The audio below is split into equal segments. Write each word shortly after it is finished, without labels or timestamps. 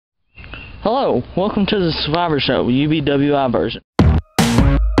Hello, welcome to the Survivor Show, UBWI version. Yeah,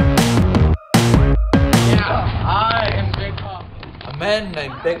 I am Big Papa. A man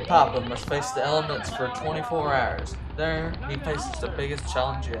named Big Papa must face the elements for 24 hours. There, he faces the biggest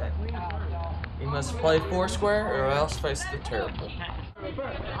challenge yet. He must play Foursquare or else face the terrible.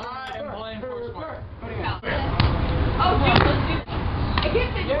 I am playing Foursquare.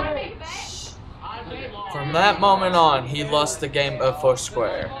 From that moment on, he lost the game of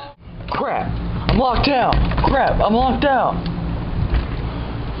Foursquare. Crap, I'm locked out. Crap, I'm locked out.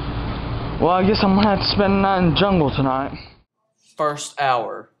 Well, I guess I'm gonna have to spend the night in the jungle tonight. First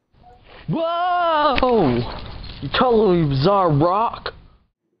hour. Whoa! You totally bizarre rock.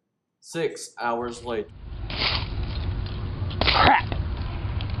 6 hours later. Crap!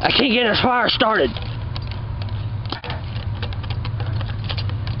 I can't get this fire started.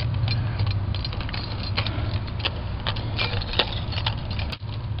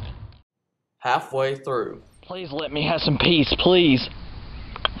 Halfway through. Please let me have some peace, please.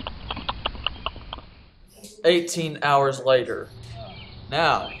 18 hours later.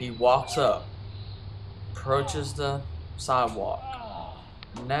 Now he walks up, approaches the sidewalk.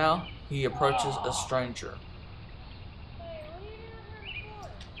 Now he approaches a stranger.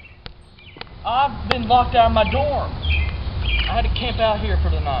 I've been locked out of my dorm. I had to camp out here for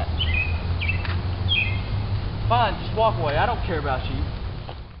the night. Fine, just walk away. I don't care about you.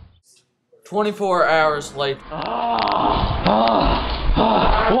 24 hours later.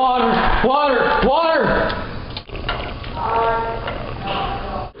 Water!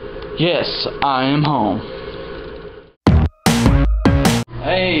 Yes, I am home.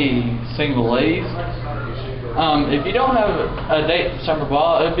 Hey, single ladies. If you don't have a date for summer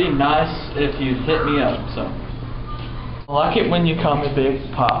ball, it'd be nice if you'd hit me up. So, I like it when you call me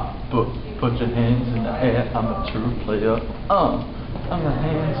Big Pop. Put your hands in the air. I'm a true player. I'm the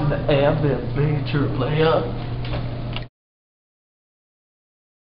hands in the air, big true player.